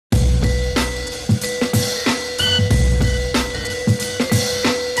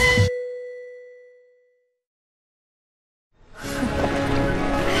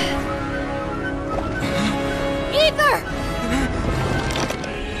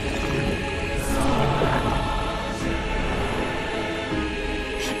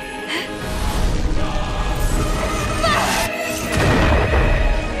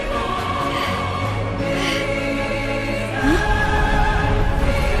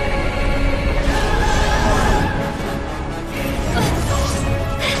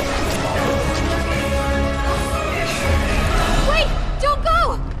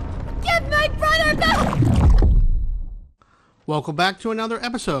Welcome back to another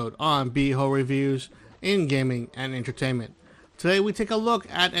episode on Beho Reviews in Gaming and Entertainment. Today we take a look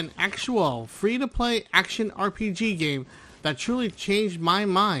at an actual free-to-play action RPG game that truly changed my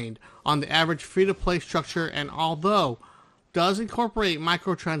mind on the average free-to-play structure, and although does incorporate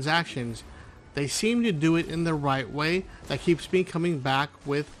microtransactions, they seem to do it in the right way that keeps me coming back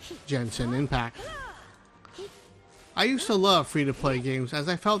with Genshin Impact. I used to love free-to-play games as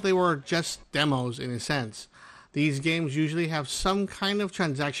I felt they were just demos in a sense. These games usually have some kind of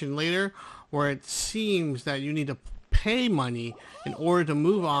transaction later where it seems that you need to pay money in order to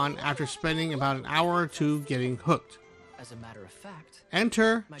move on after spending about an hour or two getting hooked. As a matter of fact,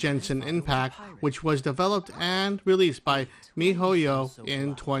 Enter Genshin Impact, which was developed and released by MiHoYo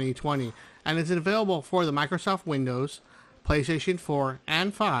in 2020 and is available for the Microsoft Windows, PlayStation 4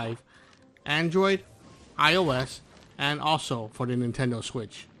 and 5, Android, iOS, and also for the Nintendo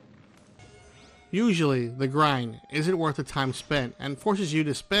Switch. Usually, the grind isn't worth the time spent and forces you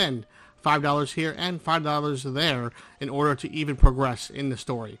to spend $5 here and $5 there in order to even progress in the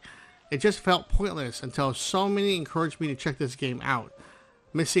story. It just felt pointless until so many encouraged me to check this game out.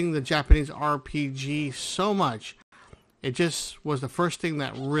 Missing the Japanese RPG so much, it just was the first thing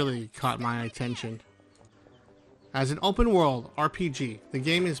that really caught my attention. As an open world RPG, the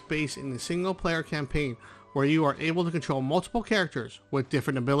game is based in a single player campaign where you are able to control multiple characters with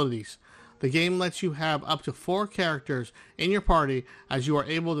different abilities. The game lets you have up to 4 characters in your party as you are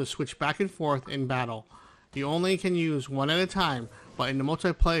able to switch back and forth in battle. You only can use one at a time, but in the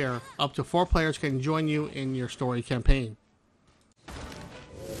multiplayer, up to 4 players can join you in your story campaign.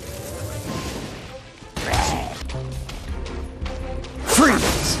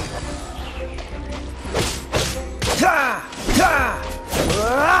 Freeze! Ta! Ta!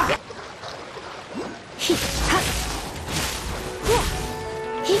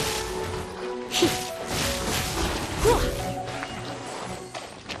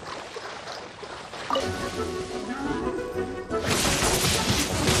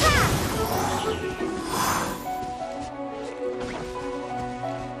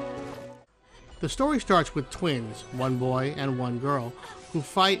 The story starts with twins, one boy and one girl, who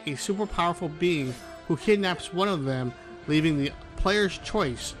fight a super powerful being who kidnaps one of them, leaving the player's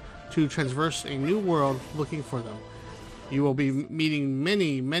choice to traverse a new world looking for them. You will be meeting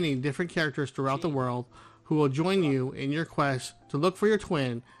many different characters throughout the world who will join you in your quest to look for your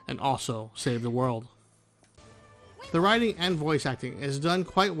twin and also save the world. The writing and voice acting is done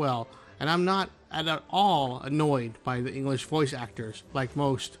quite well, and I'm not at all annoyed by the English voice actors like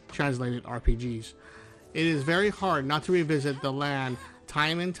most translated RPGs. It is very hard not to revisit the land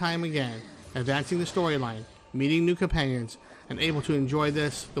time and time again, advancing the storyline, meeting new companions, and able to enjoy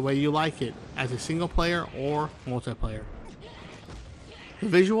this the way you like it as a single player or multiplayer. The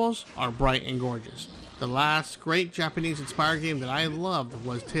visuals are bright and gorgeous. The last great Japanese inspired game that I loved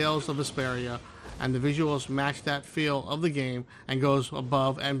was Tales of Vesperia, and the visuals match that feel of the game and goes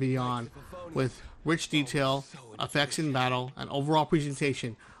above and beyond with rich detail, effects in battle, and overall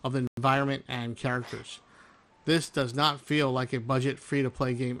presentation of the environment and characters. This does not feel like a budget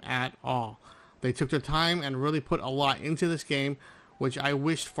free-to-play game at all. They took their time and really put a lot into this game, which I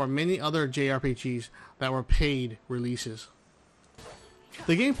wished for many other JRPGs that were paid releases.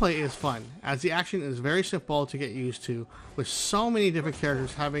 The gameplay is fun, as the action is very simple to get used to, with so many different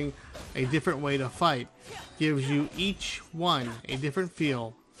characters having a different way to fight, gives you each one a different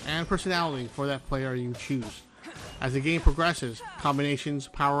feel and personality for that player you choose. As the game progresses, combinations,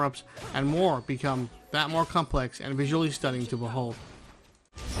 power-ups, and more become that more complex and visually stunning to behold.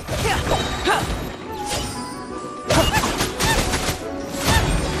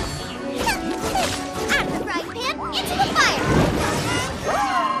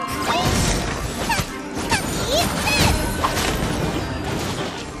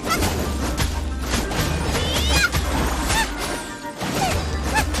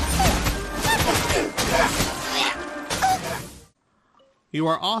 You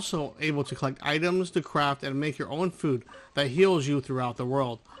are also able to collect items to craft and make your own food that heals you throughout the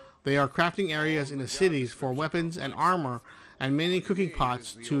world. There are crafting areas in the cities for weapons and armor, and many cooking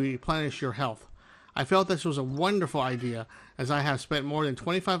pots to replenish your health. I felt this was a wonderful idea, as I have spent more than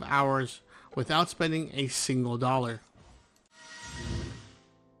 25 hours without spending a single dollar.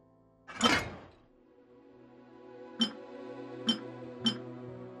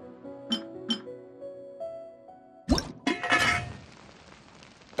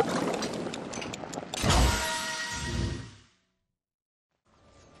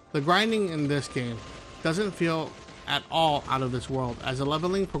 The grinding in this game doesn't feel at all out of this world, as the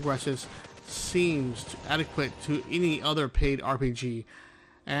leveling progresses seems adequate to any other paid RPG,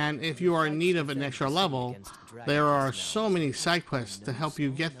 And if you are in need of an extra level, there are so many side quests to help you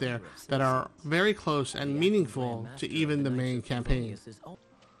get there that are very close and meaningful to even the main campaign.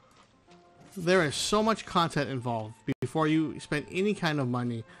 There is so much content involved before you spend any kind of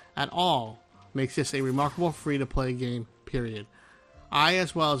money at all. Makes this a remarkable free-to-play game, period. I,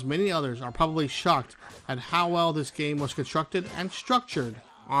 as well as many others, are probably shocked at how well this game was constructed and structured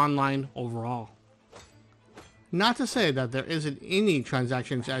online overall. Not to say that there isn't any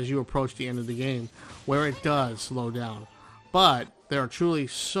transactions as you approach the end of the game, where it does slow down, but there are truly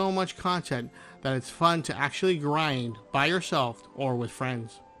so much content that it's fun to actually grind by yourself or with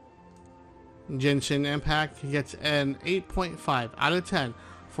friends. Genshin Impact gets an 8.5 out of 10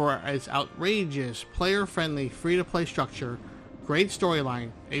 for its outrageous, player-friendly, free-to-play structure, great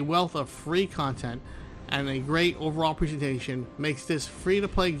storyline, a wealth of free content, and a great overall presentation. Makes this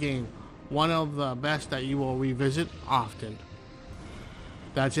free-to-play game one of the best that you will revisit often.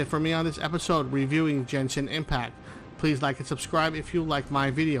 That's it for me on this episode reviewing Genshin Impact. Please like and subscribe if you like my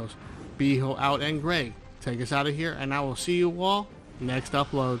videos. Beho out and Greg. Take us out of here, and I will see you all next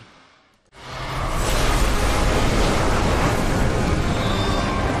upload.